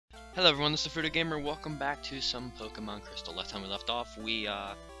Hello everyone, this is Fruity Gamer. Welcome back to some Pokemon Crystal. Last time we left off, we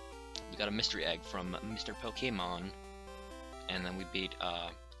got a mystery egg from Mr. Pokemon, and then we beat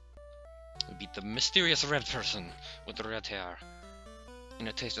the mysterious red person with the red hair, and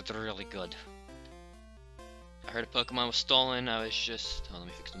it tasted really good. I heard a Pokemon was stolen. I was just let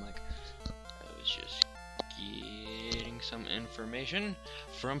me fix the mic. I was just getting some information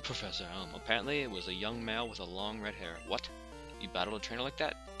from Professor Elm. Apparently, it was a young male with a long red hair. What? You battled a trainer like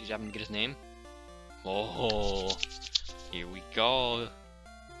that? Did you happen to get his name? Oh, here we go.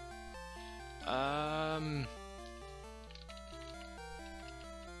 No.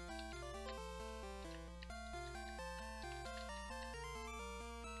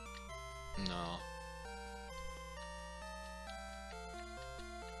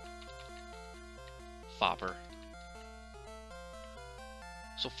 Fopper.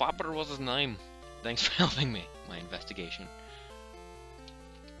 So Fopper was his name. Thanks for helping me. My investigation.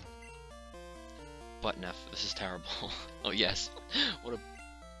 Butnef, this is terrible. Oh yes, what a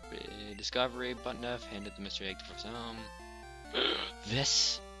discovery. Butnef handed the mystery egg to Professor Elm.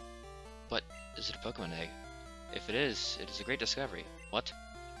 This? But is it a Pokemon egg? If it is a great discovery. What?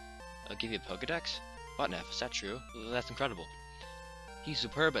 I'll give you a Pokedex? Butnef, is that true? That's incredible. He's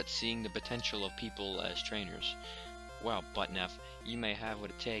superb at seeing the potential of people as trainers. Wow, Butnef, you may have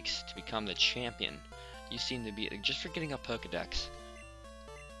what it takes to become the champion. You seem to be just for getting a Pokedex.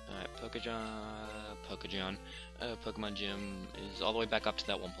 Alright, Pokemon Gym is all the way back up to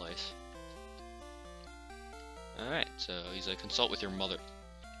that one place. Alright, so he's a consult with your mother.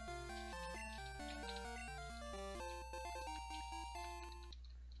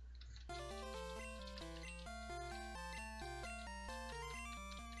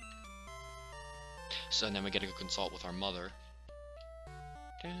 So then we get to go consult with our mother.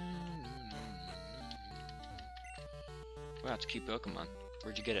 Wow, it's a cute Pokemon.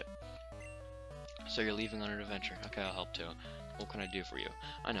 Where'd you get it? So you're leaving on an adventure. Okay, I'll help too. What can I do for you?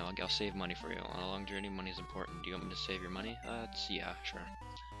 I know, I'll save money for you. On a long journey, money is important. Do you want me to save your money? Yeah, sure.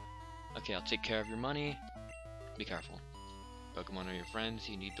 Okay, I'll take care of your money. Be careful. Pokemon are your friends.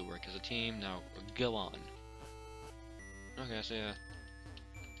 You need to work as a team. Now, go on. Okay, so yeah.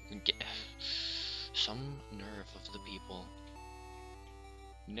 Get some nerve of the people.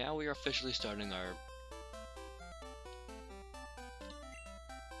 Now we are officially starting our...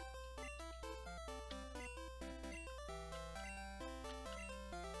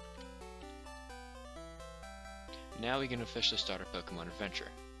 Now we can officially start our Pokemon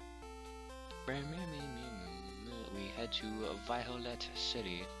adventure. We head to Violet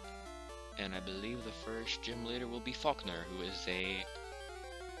City, and I believe the first gym leader will be Faulkner, who is a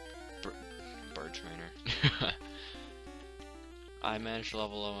bird trainer. I managed to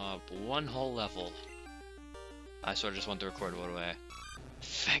level him up one whole level. I sort of just want to record what away.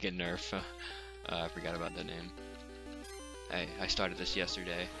 Faggot Nerf. I forgot about that name. Hey, I started this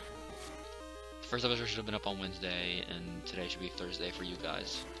yesterday. First episode should have been up on Wednesday, and today should be Thursday for you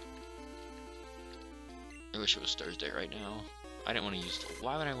guys. I wish it was Thursday right now. I didn't want to use...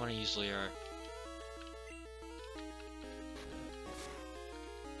 Why would I want to use Lear?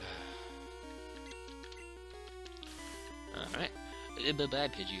 Alright. Bye-bye,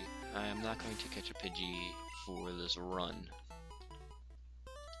 Pidgey. I am not going to catch a Pidgey for this run.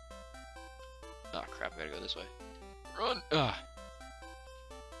 Oh crap, I gotta go this way. Run! Ugh!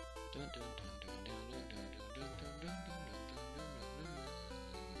 Dun, dun, dun.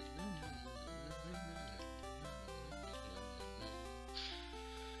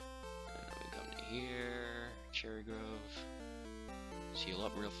 Here, Cherry Grove. Heal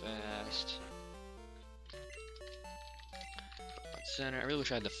up real fast. Center. I really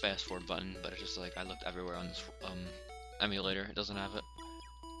wish I had the fast forward button, but it's just like I looked everywhere on this emulator. It doesn't have it.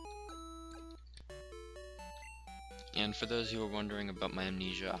 And for those who are wondering about my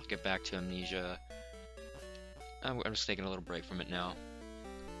Amnesia, I'll get back to Amnesia. I'm just taking a little break from it now,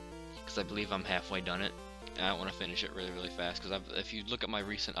 because I believe I'm halfway done it, and I want to finish it really fast. Because if you look at my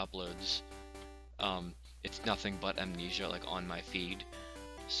recent uploads, it's nothing but Amnesia like on my feed.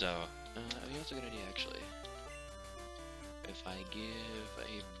 So that's a good idea actually. If I give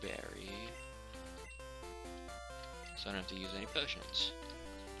a berry, so I don't have to use any potions.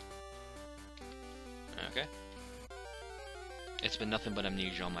 Okay. It's been nothing but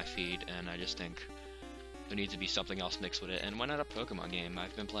Amnesia on my feed, and I just think there needs to be something else mixed with it. And why not a Pokemon game?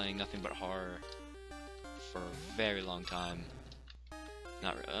 I've been playing nothing but horror for a very long time.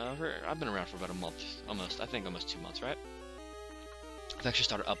 I've been around for about a month, almost 2 months, right? I've actually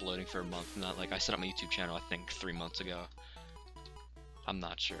started uploading for a month, not like I set up my YouTube channel I think 3 months ago. I'm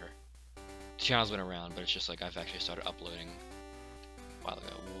not sure. The channel's been around, but it's just like I've actually started uploading a while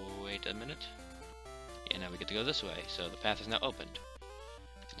ago. wait a minute. Yeah, now we get to go this way, so the path is now opened.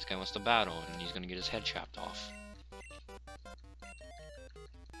 This guy wants to battle, and he's gonna get his head chopped off.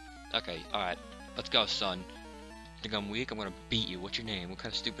 Okay, alright. Let's go, son. Think I'm weak? I'm gonna beat you. What's your name? What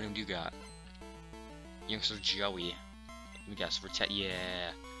kind of stupid name do you got? Youngster Joey. We got some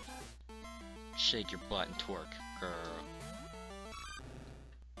yeah. Shake your butt and twerk, girl.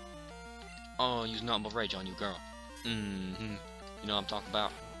 Oh, use nothing but rage on you, girl. Mm-hmm. You know what I'm talking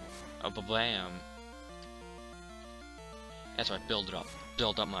about? Oh, ba-bam. That's right, build it up.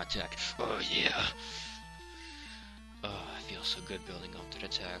 Build up my attack. Oh, yeah. Oh, I feel so good building up to the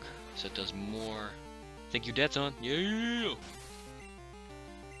attack. So it does more. Think you're dead, son? Yeah!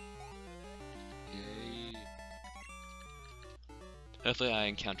 Yay! Hopefully I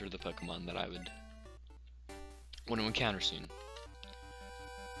encounter the Pokemon that I would want to encounter soon.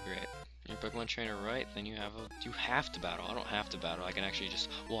 Great. You're a Pokemon trainer, right? Then you have to battle. I don't have to battle. I can actually just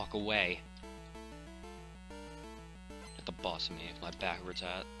walk away. At the boss of me, my backwards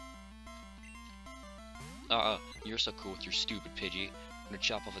hat. You're so cool with your stupid Pidgey. I'm gonna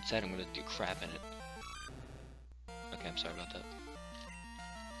chop off its head. I'm gonna do crap in it. Okay, I'm sorry about that.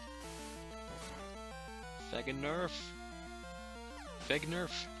 Fegnurf.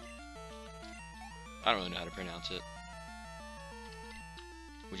 Fegnurf. I don't really know how to pronounce it.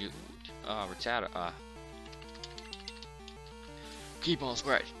 Would you? Rattata. Keep on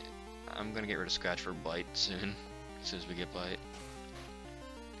Scratch. I'm gonna get rid of Scratch for Bite soon. As soon as we get Bite.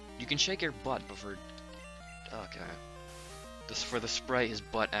 You can shake your butt, but for... Okay. For the Sprite, his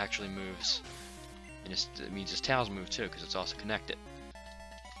butt actually moves. And it means his tails move too, because it's also connected.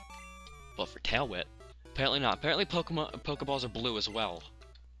 But for Tail Whip, apparently not. Apparently Pokeballs are blue as well.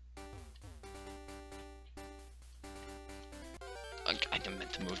 I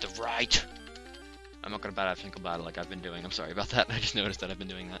meant to move to right. I'm not gonna think about it like I've been doing. I'm sorry about that. I just noticed that I've been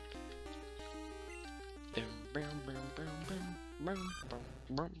doing that.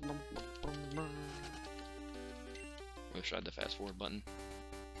 Wish I had the fast forward button.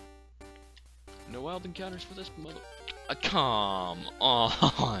 No wild encounters for this mother. Come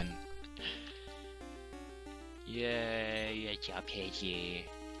on. Yay, chop Pidgey.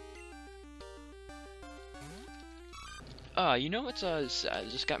 You know what's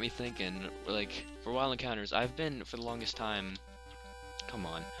just got me thinking, like, for wild encounters, I've been, for the longest time, for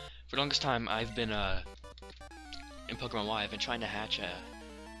the longest time, I've been, in Pokemon Y, I've been trying to hatch a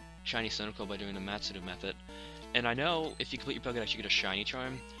shiny Cyndaquil by doing the Matsuru method, and I know if you complete your Pokedex, you get a shiny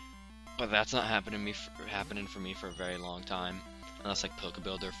charm, but that's not happening for me for a very long time, unless, like,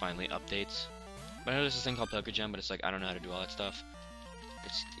 Pokebuilder finally updates. But I know there's this thing called Pokegem, but it's like, I don't know how to do all that stuff.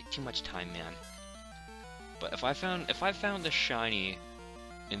 It's too much time, man. But if I found the shiny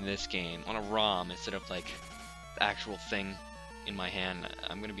in this game on a ROM instead of like the actual thing in my hand,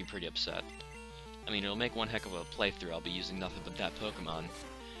 I'm gonna be pretty upset. I mean, it'll make one heck of a playthrough. I'll be using nothing but that Pokemon,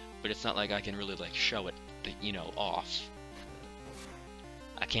 but it's not like I can really like show it, you know, off.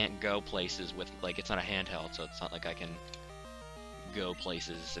 I can't go places with like it's not a handheld, so it's not like I can go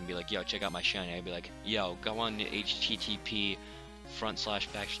places and be like, yo, check out my shiny. I'd be like, yo, go on to http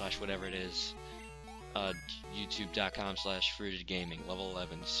 // whatever it is. youtube.com/FruitedGaming, level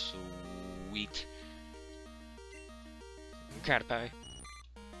 11, sweet. Caterpie.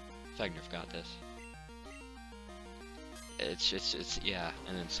 Fegnurf got this. It's yeah,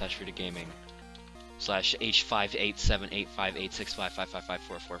 and then /FruitedGaming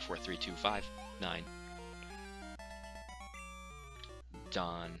 /H58785865855544432559.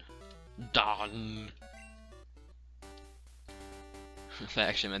 Don. I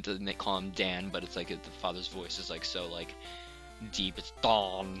actually meant to call him Dan, but it's like the father's voice is like so like deep. It's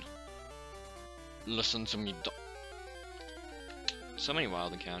Dawn. Listen to me, Dawn. So many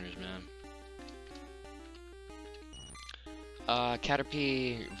wild encounters, man.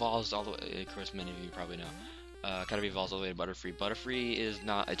 Caterpie evolves all the way. Of course, many of you probably know. Caterpie evolves all the way to Butterfree. Butterfree is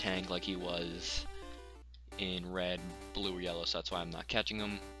not a tank like he was in Red, Blue, or Yellow, so that's why I'm not catching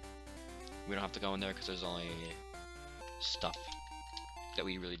him. We don't have to go in there because there's only stuff that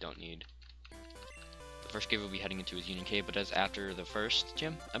we really don't need. The first cave we'll be heading into is Union Cave, but that's after the first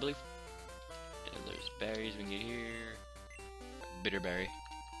gym, I believe. And there's berries we can get here. Bitterberry.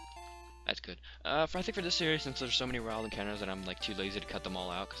 That's good. I think for this series, since there's so many wild encounters and I'm like too lazy to cut them all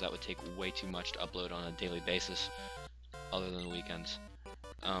out, because that would take way too much to upload on a daily basis, other than the weekends.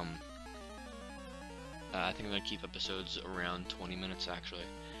 I think I'm gonna keep episodes around 20 minutes actually.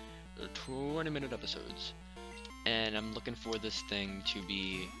 20-minute episodes. And I'm looking for this thing to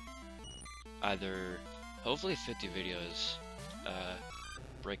be either, hopefully 50 videos,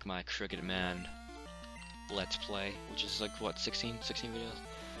 Break My Crooked Man Let's Play, which is like, what, 16 videos?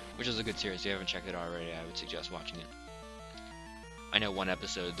 which is a good series. If you haven't checked it out already, I would suggest watching it. I know one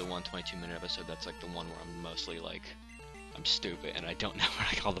episode, the 122-minute episode, that's like the one where I'm mostly like, I'm stupid and I don't know what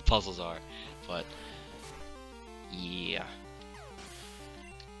like all the puzzles are, but yeah.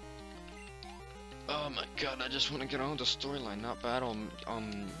 Oh my god, I just want to get on with the storyline, not battle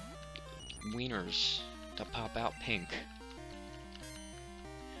wieners that pop out pink.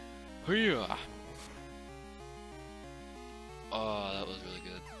 Hoo-yah! Oh, that was really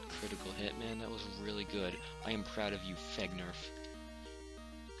good. Critical hit, man, that was really good. I am proud of you, Fegnerf.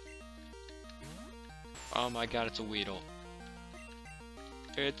 Oh my god, it's a Weedle.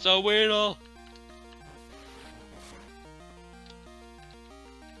 It's a Weedle!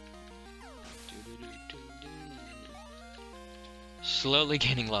 Slowly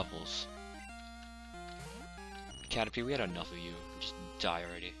gaining levels. Caterpie, we had enough of you. Just die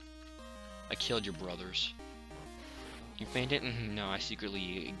already. I killed your brothers. You fainted? No, I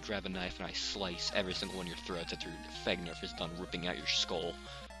secretly grab a knife and I slice every single one of your throats after Fegnerf is done ripping out your skull.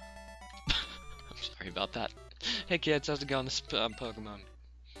 I'm sorry about that. Hey kids, how's it going? This Pokemon.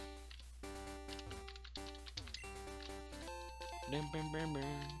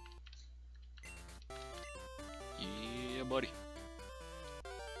 Yeah, buddy.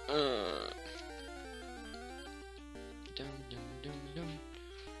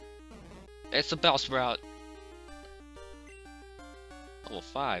 It's a Bellsprout. Level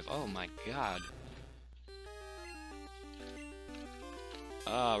 5. Oh my god.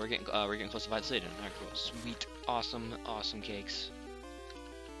 We're getting close to Visitated. Alright, cool. Sweet, awesome cakes.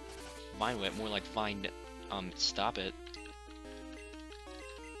 Vine Whip, more like find. Stop it.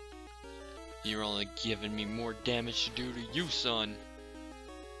 You're only giving me more damage to do to you, son.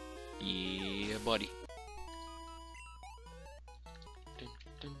 Yeah, buddy. Dun,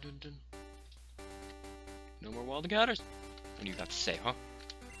 dun, dun, dun. No more wild encounters. What do you got to say, huh?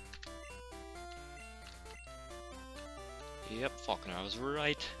 Yep, Falconer, I was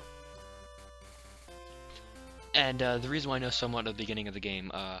right. And the reason why I know somewhat of the beginning of the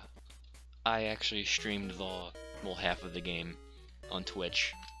game, I actually streamed the half of the game on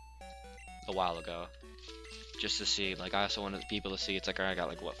Twitch a while ago, just to see. Like, I also wanted people to see. It's like I got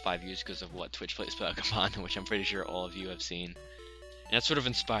like what 5 views because of what Twitch plays Pokemon, which I'm pretty sure all of you have seen. And that sort of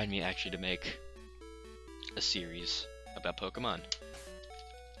inspired me actually to make a series about Pokemon.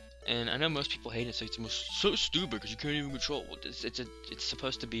 And I know most people hate it, so it's so stupid because you can't even control. It's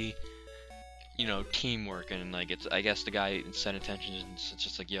supposed to be, you know, teamwork, and like I guess the guy set attention, and it's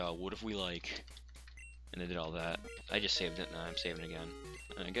just like, yo, what if we like, and I did all that. I just saved it. Now I'm saving again.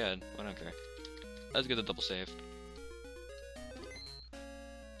 Good. I don't care. Let's get the double save.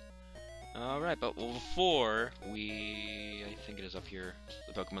 All right, but before we, I think it is up here,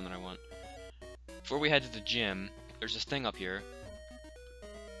 the Pokemon that I want. Before we head to the gym, there's this thing up here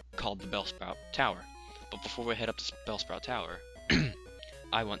called the Bellsprout Tower. But before we head up to Bellsprout Tower,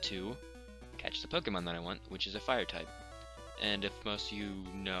 I want to catch the Pokemon that I want, which is a Fire type. And if most of you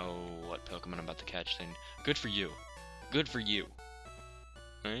know what Pokemon I'm about to catch, then good for you. Good for you.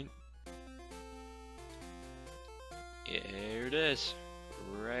 Right? Here it is.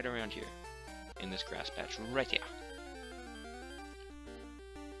 Right around here. In this grass patch. Right here.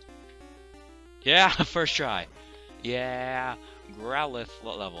 Yeah, first try. Yeah. Growlithe,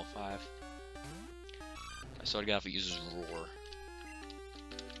 what level? 5. I swear to God if it uses Roar.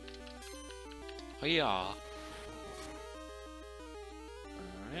 Hiya. Alright.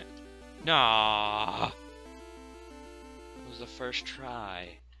 Nah. It was the first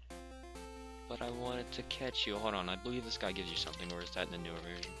try. But I wanted to catch you. Hold on, I believe this guy gives you something, or is that in the newer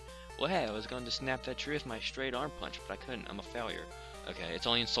version? Well, hey, I was going to snap that tree with my straight arm punch, but I couldn't. I'm a failure. Okay, it's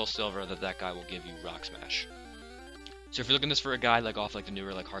only in Soul Silver that guy will give you Rock Smash. So if you're looking this for a guy like off like the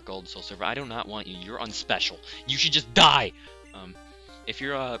newer like Heart Gold, Soul Silver, I do not want you. You're unspecial. You should just die. If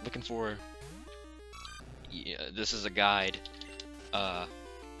you're looking for, this is a guide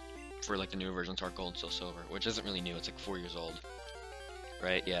for like the newer versions, Heart Gold, Soul Silver, which isn't really new. It's like 4 years old,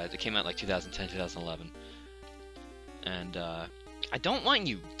 right? Yeah, it came out like 2010, 2011. And I don't want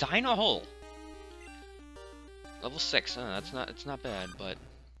you. Die in a hole. Level 6. It's not bad, but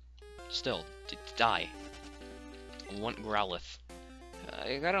still, die. I want Growlithe.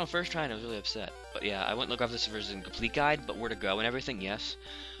 I got it on first try and I was really upset. But yeah, I wouldn't look off this version complete guide, but where to go and everything, yes.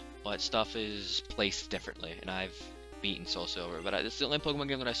 But stuff is placed differently, and I've beaten Soul Silver. But it's the only Pokemon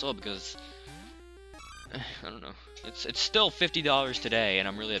game that I sold because I don't know. It's still $50 today, and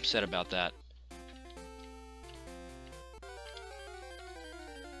I'm really upset about that.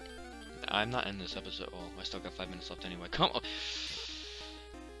 I'm not in this episode. Oh, I still got 5 minutes left anyway. Come on.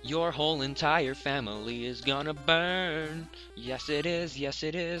 Your whole entire family is gonna burn. Yes, it is. Yes,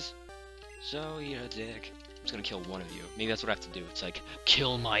 it is. So eat a dick. I'm just gonna kill one of you. Maybe that's what I have to do. It's like,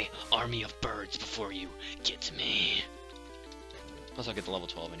 kill my army of birds before you get to me. Plus I'll get to level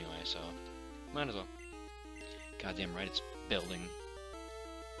 12 anyway, so might as well. Goddamn right, it's building.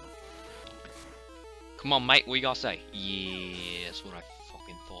 Come on, mate, what you gotta say? Yeah, that's what I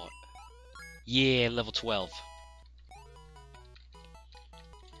fucking thought. Yeah, level 12.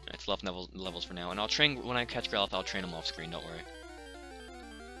 It's left levels for now, and I'll train, when I catch Growlithe, I'll train him off screen, don't worry.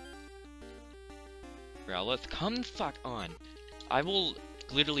 Growlithe, come the fuck on. I will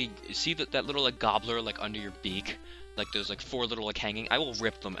literally, see that little like gobbler like under your beak? Like those like 4 little like hanging? I will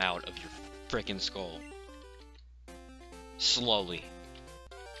rip them out of your frickin' skull. Slowly.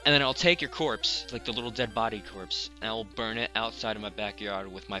 And then I'll take your corpse, like the little dead body corpse, and I'll burn it outside of my backyard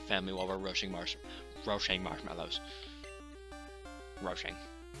with my family while we're roasting marshmallows. Roasting.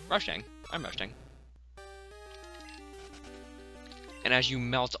 I'm roasting. And as you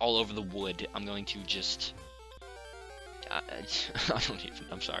melt all over the wood, I'm going to just... I don't even...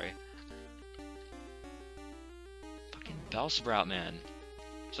 I'm sorry. Fucking Bellsprout, man.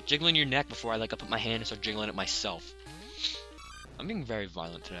 Stop jiggling your neck before I like put my hand and start jiggling it myself. I'm being very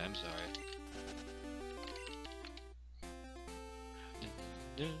violent today, I'm sorry.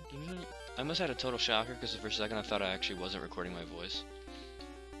 I almost had a total shocker because for a second I thought I actually wasn't recording my voice.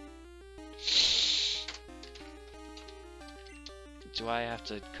 Do I have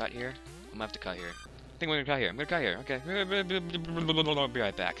to cut here? I'm gonna have to cut here. I think we're gonna cut here. I'm gonna cut here. Okay. I'll be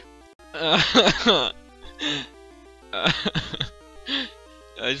right back. I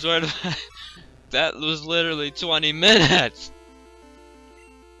swear to that was literally 20 minutes!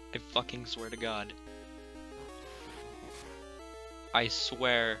 I fucking swear to God. I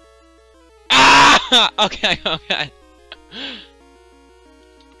swear. Ah! Okay.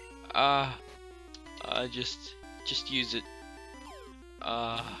 Just use it.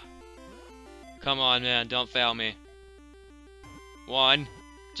 Come on, man, don't fail me. 1,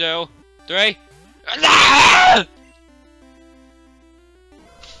 2, 3.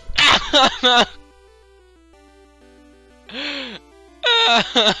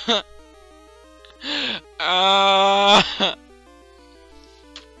 Ah!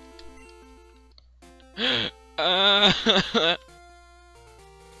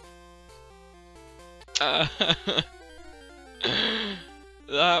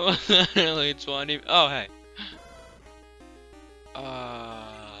 That was literally 20. Oh, hey.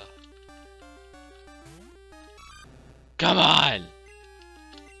 Come on.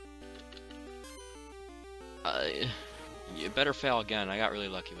 You better fail again. I got really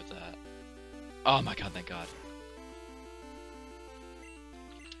lucky with that. Oh my God! Thank God.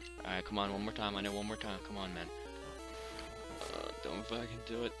 All right, come on, one more time. I know, one more time. Come on, man. Don't fucking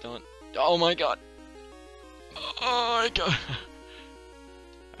do it. Don't. Oh my God. Oh my God.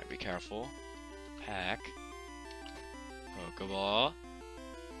 Alright, be careful. Pack. Pokeball.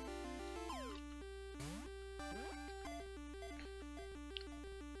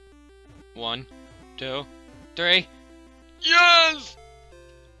 One, 2, 3. Yes!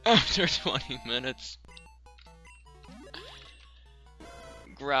 After 20 minutes.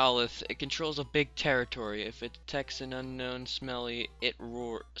 Growlithe. It controls a big territory. If it detects an unknown smelly, it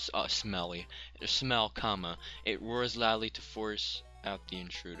roars. Smell, comma. It roars loudly to force out the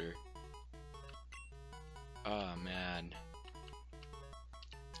intruder. Oh man.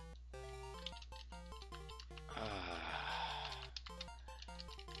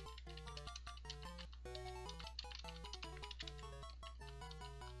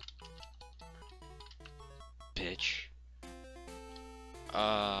 Bitch.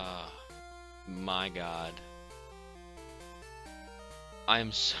 My God.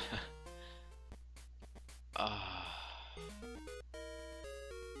 I'm so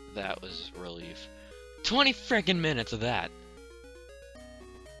that was relief. 20 friggin' minutes of that.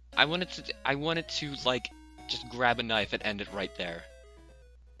 I wanted to like just grab a knife and end it right there.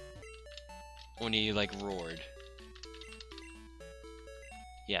 When he like roared.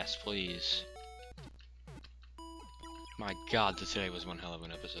 Yes, please. My God, today was one hell of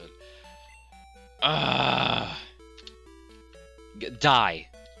an episode. Die,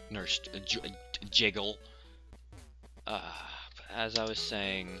 Nurse Jiggle. As I was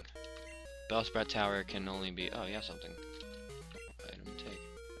saying, Bellsprout Tower can only be. Oh, yeah, something. Item take.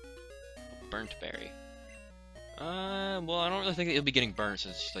 Burnt berry. Well, I don't really think that you'll be getting burnt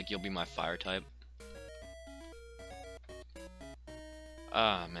since like you'll be my fire type.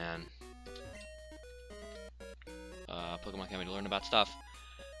 Ah, man. Pokemon can't wait to learn about stuff.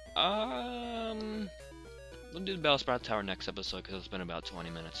 we'll do the Bellsprout Tower next episode because it's been about 20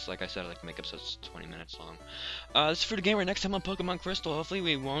 minutes. Like I said, I like to make episodes 20 minutes long. This is Fruity Gamer. Next time on Pokemon Crystal, hopefully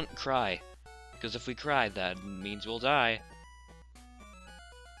we won't cry. Because if we cry, that means we'll die.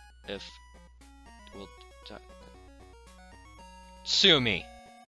 If we'll die. Sue me.